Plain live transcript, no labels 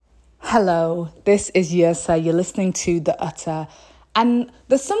Hello, this is Yursa. You're listening to The Utter. And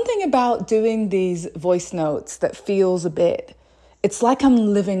there's something about doing these voice notes that feels it's like I'm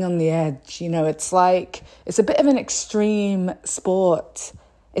living on the edge. It's a bit of an extreme sport.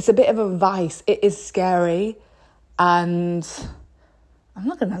 It's a bit of a vice. It is scary. And I'm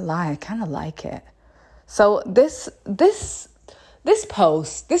not going to lie, I kind of like it. So this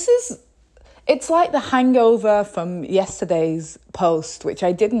post, it's like the hangover from yesterday's post, which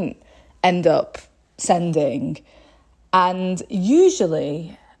I didn't end up sending. And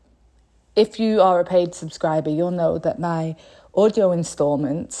usually, if you are a paid subscriber, you'll know that my audio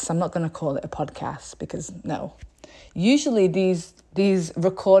installments, I'm not going to call it a podcast because no. Usually these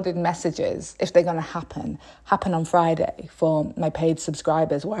recorded messages, if they're going to happen on Friday for my paid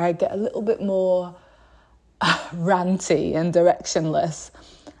subscribers, where I get a little bit more ranty and directionless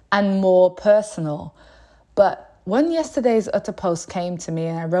and more personal. But when yesterday's Utter post came to me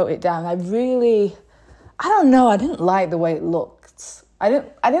and I wrote it down, I didn't like the way it looked. I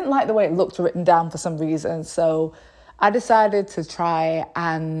didn't like the way it looked written down for some reason. So I decided to try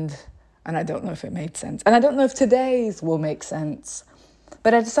and I don't know if it made sense. And I don't know if today's will make sense.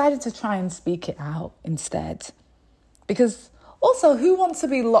 But I decided to try and speak it out instead. Because also, who wants to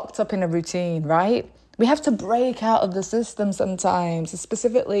be locked up in a routine, right? We have to break out of the system sometimes,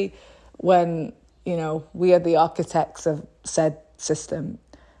 specifically when, we are the architects of said system.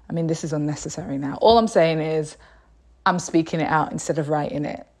 I mean, this is unnecessary now. All I'm saying is I'm speaking it out instead of writing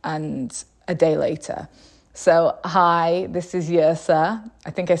it, and a day later. So, hi, this is Yursa. I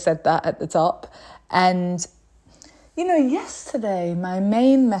think I said that at the top. And, yesterday, my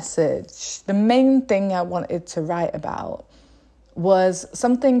main message, the main thing I wanted to write about was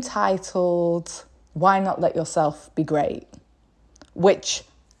something titled, "Why Not Let Yourself Be Great?" Which,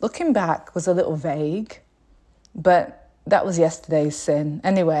 looking back, was a little vague, but that was yesterday's sin.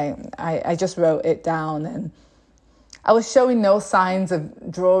 Anyway, I just wrote it down and I was showing no signs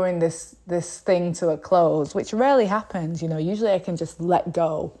of drawing this thing to a close, which rarely happens. Usually I can just let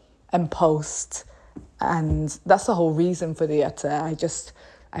go and post. And that's the whole reason for the Utter.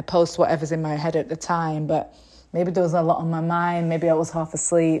 I post whatever's in my head at the time, but maybe there was a lot on my mind. Maybe I was half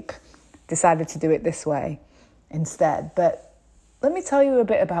asleep. Decided to do it this way instead. But let me tell you a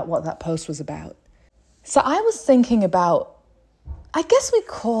bit about what that post was about. So I was thinking about, I guess we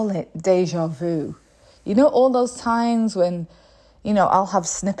call it deja vu. All those times when, I'll have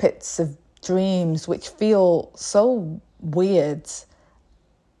snippets of dreams which feel so weird.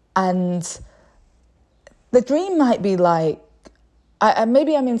 And the dream might be like,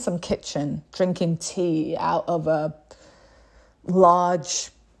 maybe I'm in some kitchen drinking tea out of a large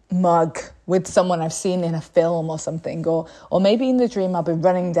mug with someone I've seen in a film or something, or maybe in the dream I'll be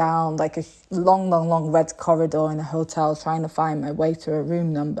running down like a long red corridor in a hotel trying to find my way to a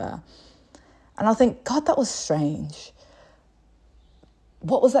room number, and I'll think, God, that was strange.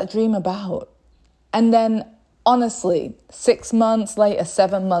 What was that dream about? And then honestly, 6 months later,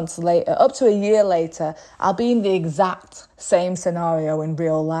 7 months later, up to a year later, I'll be in the exact same scenario in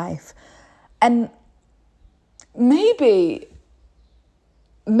real life. And maybe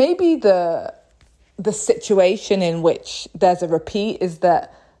the situation in which there's a repeat is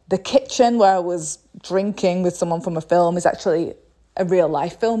that the kitchen where I was drinking with someone from a film is actually a real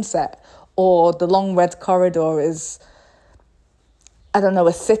life film set, or the long red corridor is,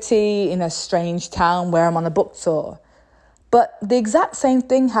 a city in a strange town where I'm on a book tour. But the exact same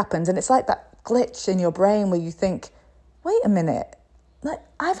thing happens, and it's like that glitch in your brain where you think, wait a minute,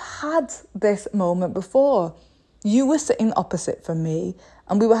 I've had this moment before. You were sitting opposite from me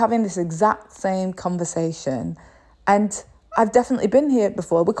and we were having this exact same conversation. And I've definitely been here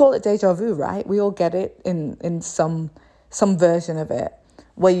before. We call it deja vu, right? We all get it in some version of it,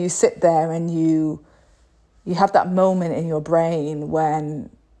 where you sit there and you have that moment in your brain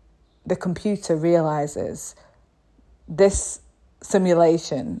when the computer realizes this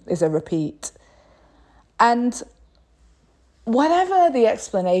simulation is a repeat. And whatever the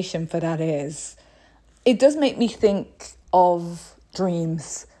explanation for that is, it does make me think of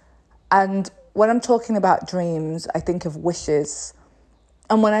dreams. And when I'm talking about dreams, I think of wishes.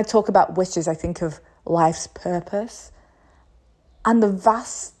 And when I talk about wishes, I think of life's purpose and the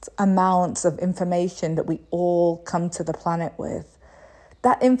vast amounts of information that we all come to the planet with.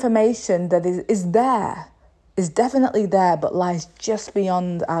 That information that is there, is definitely there, but lies just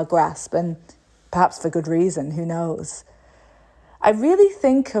beyond our grasp, and perhaps for good reason, who knows? I really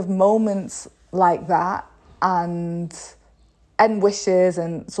think of moments like that and wishes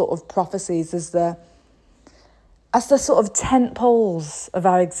and sort of prophecies as the sort of tent poles of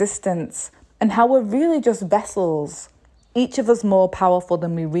our existence, and how we're really just vessels each of us more powerful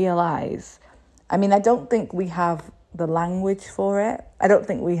than we realize. I mean, I don't think we have the language for it. I don't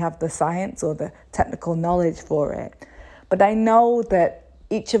think we have the science or the technical knowledge for it. But I know that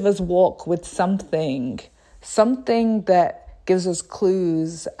each of us walk with something that gives us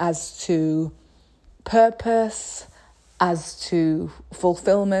clues as to purpose, as to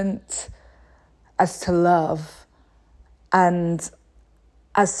fulfillment, as to love, and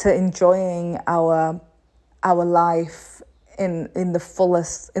as to enjoying our life in the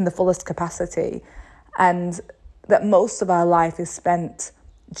fullest capacity, and that most of our life is spent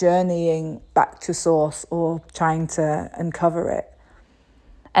journeying back to source or trying to uncover it.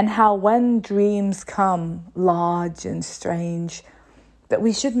 And how when dreams come large and strange, that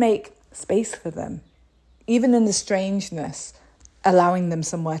we should make space for them, even in the strangeness, allowing them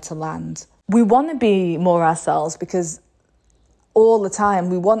somewhere to land. We want to be more ourselves because all the time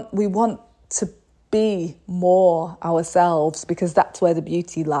we want to be more ourselves, because that's where the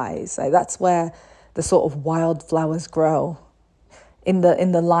beauty lies. Like, that's where the sort of wildflowers grow, in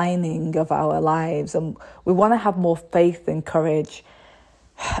the lining of our lives. And we want to have more faith and courage.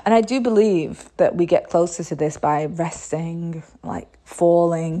 And I do believe that we get closer to this by resting, like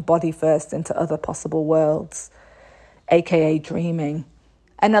falling body first into other possible worlds, aka dreaming,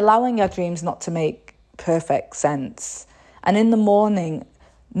 and allowing our dreams not to make perfect sense. And in the morning,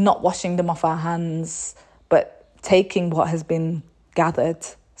 not washing them off our hands, but taking what has been gathered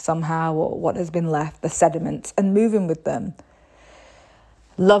somehow, or what has been left, the sediments, and moving with them,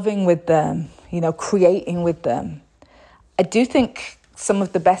 loving with them, creating with them. I do think some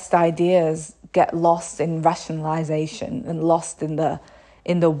of the best ideas get lost in rationalization and lost in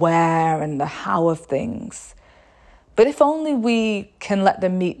the where and the how of things. But if only we can let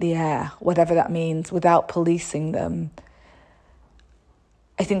them meet the air, whatever that means, without policing them,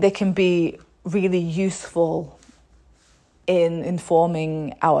 I think they can be really useful in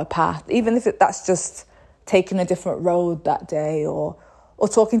informing our path, even if that's just taking a different road that day, or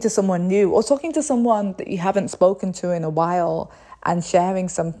talking to someone new, or talking to someone that you haven't spoken to in a while and sharing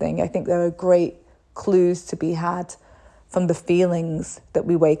something. I think there are great clues to be had from the feelings that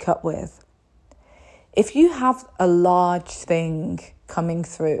we wake up with. If you have a large thing coming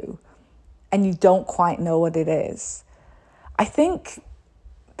through and you don't quite know what it is, I think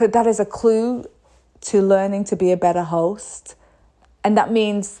that is a clue to learning to be a better host. And that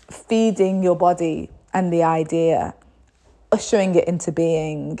means feeding your body and the idea, ushering it into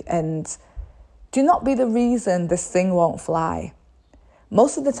being, and do not be the reason this thing won't fly.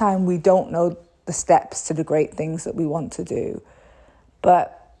 Most of the time we don't know the steps to the great things that we want to do.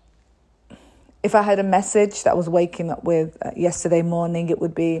 But if I had a message that I was waking up with yesterday morning, it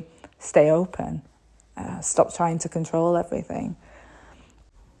would be stay open, stop trying to control everything.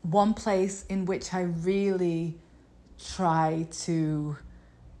 One place in which I really try to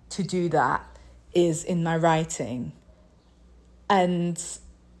do that is in my writing. And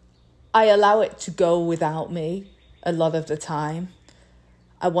I allow it to go without me a lot of the time.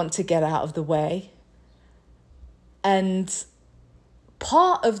 I want to get out of the way. And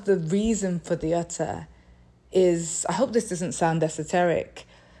part of the reason for the utter is, I hope this doesn't sound esoteric,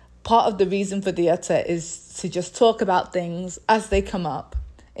 part of the reason for the utter is to just talk about things as they come up,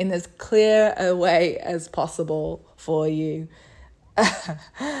 in as clear a way as possible for you.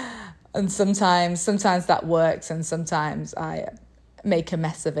 And sometimes that works, and sometimes I make a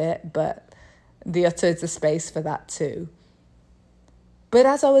mess of it, but the utter is a space for that too. But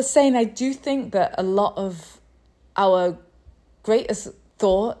as I was saying, I do think that a lot of our greatest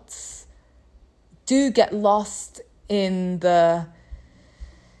thoughts do get lost in the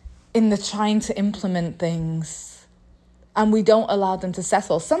trying to implement things, and we don't allow them to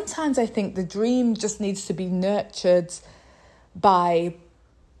settle. Sometimes I think the dream just needs to be nurtured by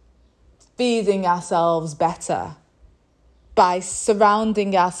feeding ourselves better, by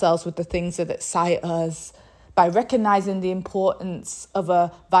surrounding ourselves with the things that excite us, by recognizing the importance of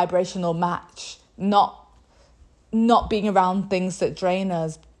a vibrational match, not being around things that drain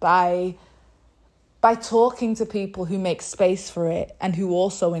us, by talking to people who make space for it and who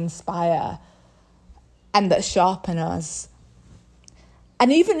also inspire and that sharpen us.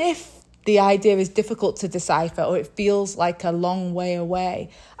 And even if the idea is difficult to decipher or it feels like a long way away,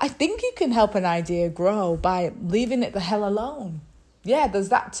 I think you can help an idea grow by leaving it the hell alone. Yeah, there's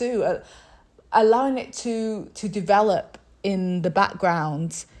that too. Allowing it to develop in the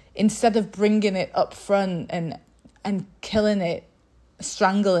background instead of bringing it up front and killing it,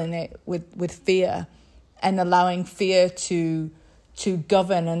 strangling it with fear, and allowing fear to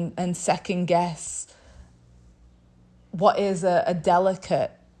govern and second guess what is a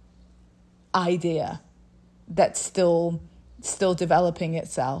delicate idea that's still still developing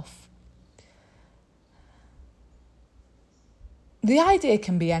itself. The idea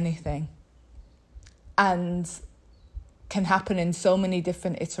can be anything and can happen in so many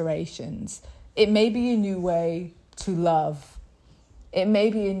different iterations. It may be a new way to love. It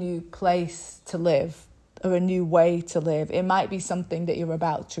may be a new place to live or a new way to live. It might be something that you're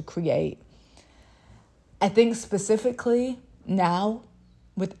about to create. I think specifically now,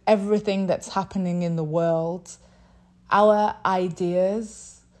 with everything that's happening in the world, our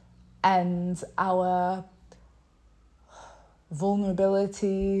ideas and our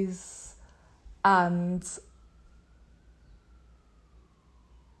vulnerabilities and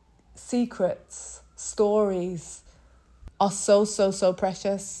secrets, stories are so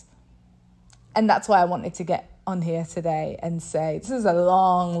precious. And that's why I wanted to get on here today and say, this is a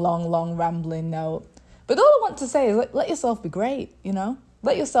long rambling note. But all I want to say is let yourself be great, you know?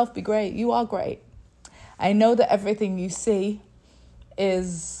 Let yourself be great. You are great. I know that everything you see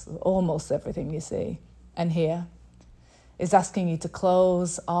is, almost everything you see and hear, is asking you to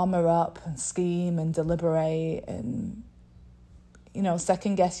close, armor up, and scheme and deliberate and, you know,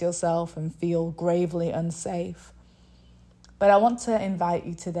 second guess yourself and feel gravely unsafe. But I want to invite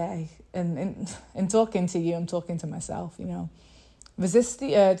you today, and in talking to you, I'm talking to myself, you know, resist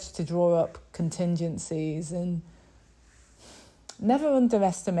the urge to draw up contingencies and never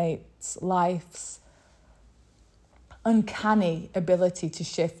underestimate life's uncanny ability to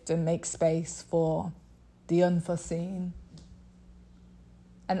shift and make space for the unforeseen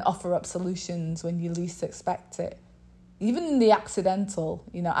and offer up solutions when you least expect it. Even the accidental,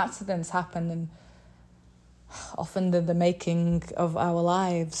 you know, accidents happen and often they're the making of our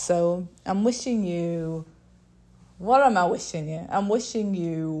lives. So I'm wishing you, what am I wishing you? I'm wishing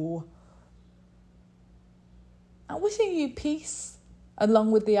you peace,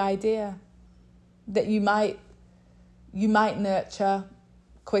 along with the idea that you might nurture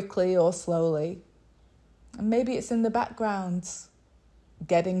quickly or slowly. And maybe it's in the background,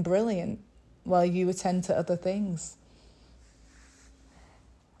 getting brilliant while you attend to other things.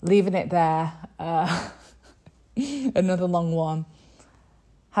 Leaving it there. Another long one.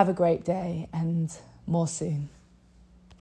 Have a great day and more soon.